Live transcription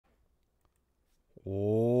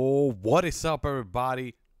Oh, what is up,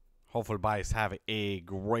 everybody? Hopefully, everybody's having a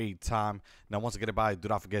great time. Now, once again, everybody, do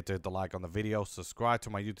not forget to hit the like on the video, subscribe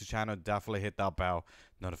to my YouTube channel, definitely hit that bell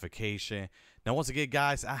notification. Now, once again,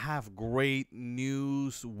 guys, I have great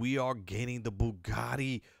news. We are getting the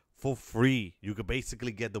Bugatti for free. You could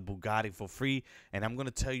basically get the Bugatti for free, and I'm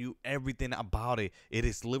gonna tell you everything about it. It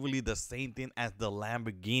is literally the same thing as the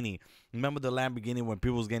Lamborghini. Remember the Lamborghini when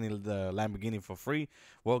people was getting the Lamborghini for free?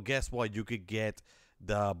 Well, guess what? You could get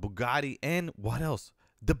the Bugatti and what else?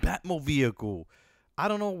 The Batmobile vehicle. I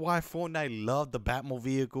don't know why Fortnite love the Batmobile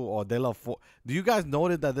vehicle, or they love Do you guys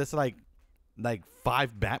notice that there's like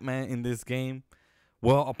 5 Batman in this game?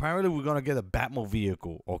 Well, apparently we're gonna get a Batmobile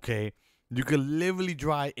vehicle, okay? You can literally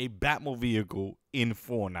drive a Batmobile vehicle in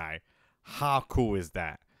Fortnite. How cool is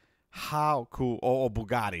that? How cool? Or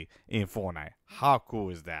Bugatti in Fortnite. How cool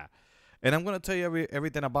is that? And I'm gonna tell you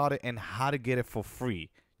everything about it and how to get it for free.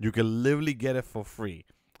 You can literally get it for free,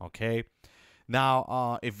 okay?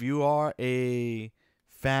 Now, if you are a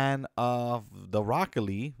fan of the Rocket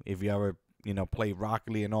League, if you ever play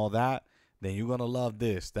Rocket League and all that, then you're gonna love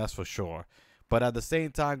this. That's for sure. But at the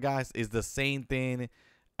same time, guys, it's the same thing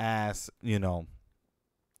as the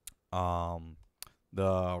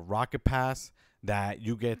Rocket Pass, that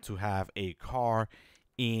you get to have a car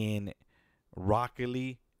in Rocket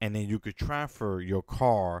League, and then you could transfer your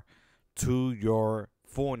car to your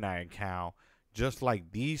Fortnite account, just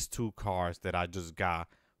like these 2 cars that I just got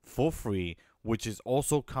for free, which is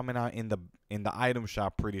also coming out in the item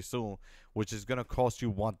shop pretty soon, which is gonna cost you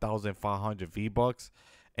 1,500 V-Bucks,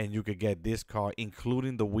 and you could get this car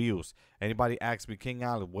including the wheels. Anybody asks me, King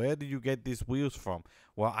Allen, where do you get these wheels from?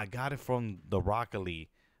 Well, I got it from the Rocket League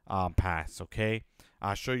pass. Okay,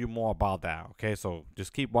 I'll show you more about that. Okay, so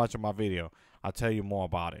just keep watching my video, I'll tell you more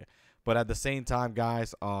about it. But at the same time,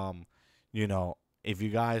 guys, if you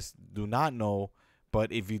guys do not know,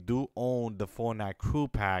 but if you do own the Fortnite crew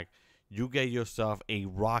pack, you get yourself a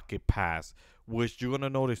Rocket Pass, which you're gonna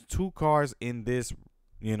notice 2 cars in this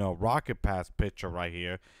Rocket Pass picture right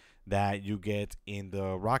here that you get in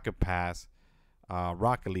the Rocket Pass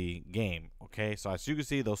Rocket League game. Okay, so as you can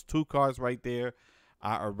see, those 2 cars right there,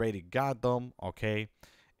 I already got them. Okay,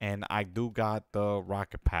 and I do got the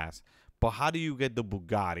Rocket Pass. But how do you get the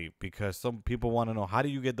Bugatti? Because some people want to know, how do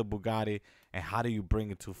you get the Bugatti and how do you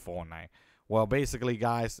bring it to Fortnite? Well, basically,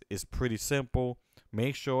 guys, it's pretty simple.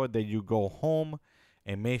 Make sure that you go home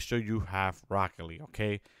and make sure you have Rocket League.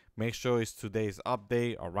 Okay, make sure it's today's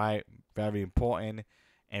update. All right, very important,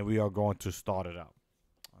 and we are going to start it up.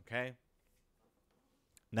 Okay,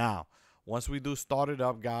 now once we do start it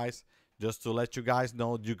up, guys, just to let you guys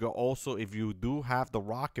know, you can also, if you do have the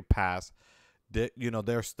Rocket Pass,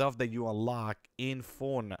 there's stuff that you unlock in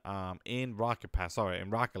in Rocket Pass, in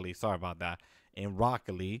Rocket League, sorry about that, in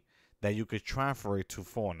Rocket League, that you could transfer it to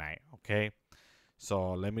Fortnite. Okay,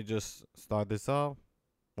 so let me just start this up.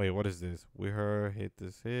 Wait, what is this? We heard hit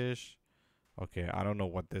this ish. Okay, I don't know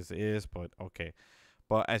what this is, but okay.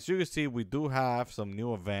 But as you can see, we do have some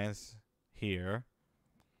new events here.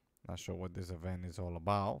 Not sure what this event is all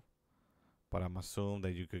about, but I'm assuming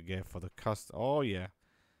that you could get for the custom. Oh yeah,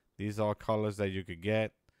 these are colors that you could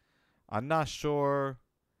get. I'm not sure.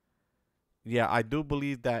 Yeah, I do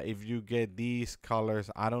believe that if you get these colors,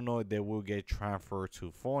 I don't know if they will get transferred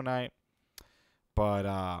to Fortnite, but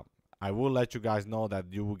I will let you guys know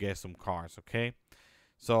that you will get some cars. Okay,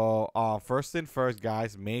 so first thing first,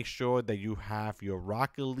 guys, make sure that you have your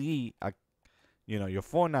Rocket League, your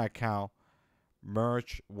Fortnite account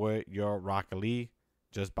merged with your Rocket League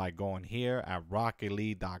just by going here at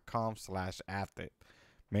rocketleague.com/athlete.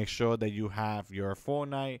 Make sure that you have your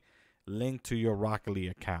Fortnite linked to your Rocket League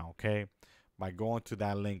account, okay? By going to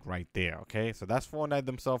that link right there, okay? So that's Fortnite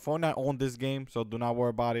themselves. Fortnite own this game, so do not worry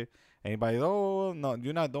about it. Anybody, oh no,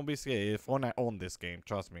 don't be scared. Fortnite own this game,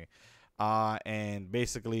 trust me. And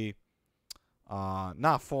basically,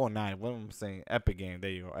 not Fortnite. What am I saying? Epic Game. There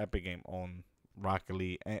you go. Epic Game own Rocket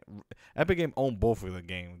League. And Epic Game own both of the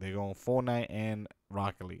game. They own Fortnite and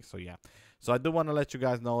Rocket League. So yeah. So I do want to let you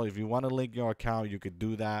guys know, if you want to link your account, you could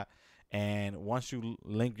do that. And once you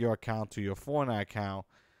link your account to your Fortnite account,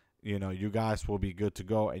 you guys will be good to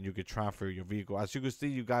go, and you can transfer your vehicle. As you can see,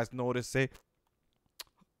 you guys notice it.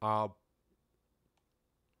 I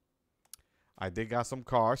did got some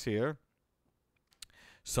cars here.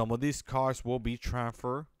 Some of these cars will be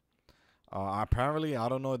transferred. Apparently, I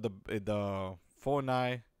don't know the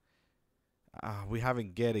Fortnite. We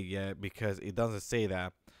haven't get it yet because it doesn't say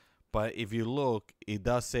that. But if you look, it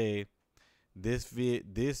does say this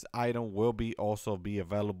item will also be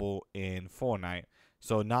available in Fortnite.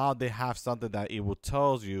 So now they have something that it will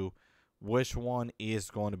tells you which one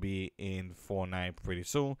is going to be in Fortnite pretty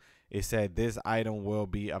soon. It said this item will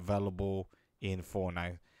be available in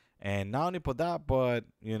Fortnite. And not only for that, but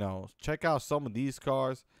check out some of these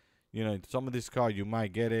cars. Some of these cars you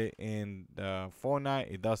might get it in the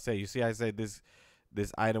Fortnite. It does say, you see, I said this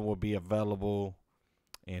item will be available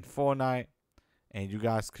in Fortnite, and you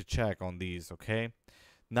guys could check on these. Okay.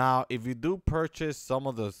 Now, if you do purchase some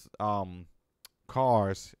of the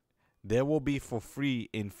cars, they will be for free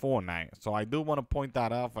in Fortnite. So I do want to point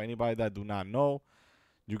that out for anybody that do not know.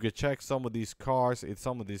 You can check some of these cars.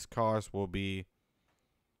 Some of these cars will be,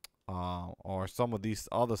 or some of these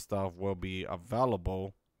other stuff will be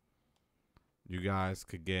available. You guys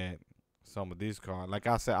could get some of these cars. Like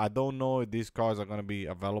I said, I don't know if these cars are going to be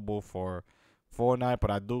available for Fortnite, but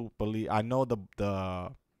I do believe, I know the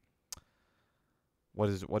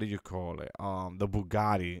what do you call it? The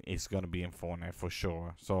Bugatti is gonna be in Fortnite for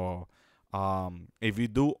sure. So, if you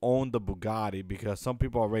do own the Bugatti, because some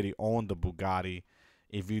people already own the Bugatti,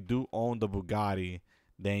 if you do own the Bugatti,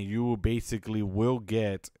 then you basically will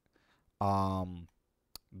get the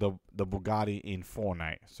Bugatti in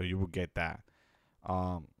Fortnite. So you will get that.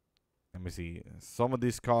 Let me see. Some of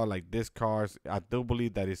these cars, like this cars, I do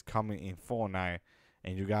believe that is coming in Fortnite,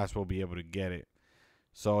 and you guys will be able to get it.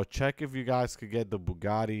 So check if you guys could get the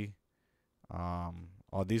Bugatti.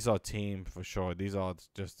 Oh, these are team for sure. These are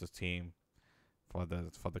just the team for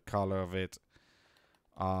the color of it.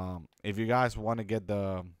 If you guys want to get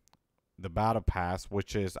the battle pass,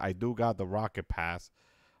 which is, I do got the rocket pass.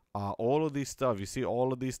 All of these stuff, you see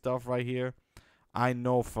all of these stuff right here, I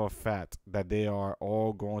know for a fact that they are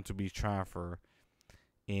all going to be transferred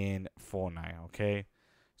in Fortnite. Okay.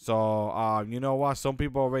 So, you know what? Some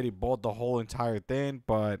people already bought the whole entire thing,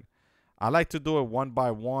 but I like to do it one by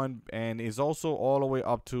one, and it's also all the way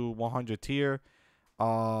up to 100 tier.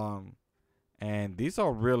 And these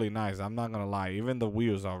are really nice. I'm not gonna lie. Even the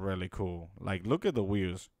wheels are really cool. Like, look at the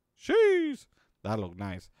wheels. Jeez, that look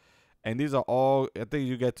nice. And these are all, I think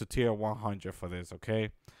you get to tier 100 for this, okay?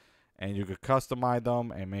 And you could customize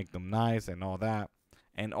them and make them nice and all that.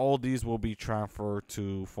 And all these will be transferred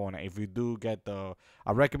to Fortnite. If you do get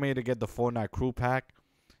I recommend you to get the Fortnite Crew Pack.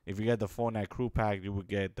 If you get the Fortnite Crew Pack, you will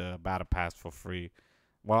get the Battle Pass for free.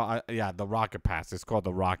 Well, yeah, the Rocket Pass. It's called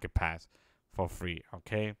the Rocket Pass for free,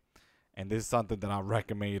 okay? And this is something that I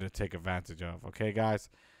recommend you to take advantage of, okay, guys?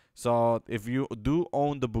 So if you do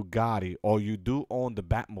own the Bugatti, or you do own the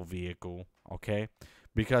Batmobile vehicle, okay?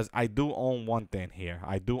 Because I do own one thing here.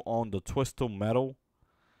 I do own the Twisted Metal.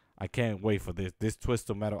 I can't wait for this. This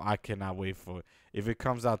Twisted Metal, I cannot wait for it. If it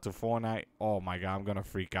comes out to Fortnite, oh my god, I'm gonna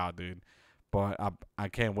freak out, dude. But I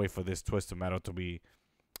can't wait for this Twisted Metal to be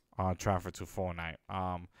transferred to Fortnite.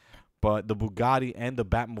 But the Bugatti and the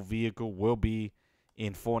Batmobile vehicle will be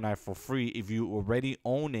in Fortnite for free if you already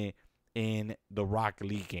own it in the Rocket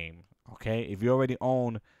League game. Okay, if you already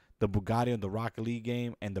own the Bugatti on the Rocket League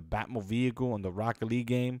game and the Batmobile vehicle on the Rocket League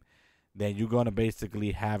game, then you're gonna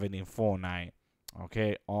basically have it in Fortnite.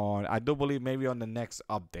 Okay, I do believe maybe on the next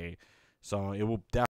update. So it will definitely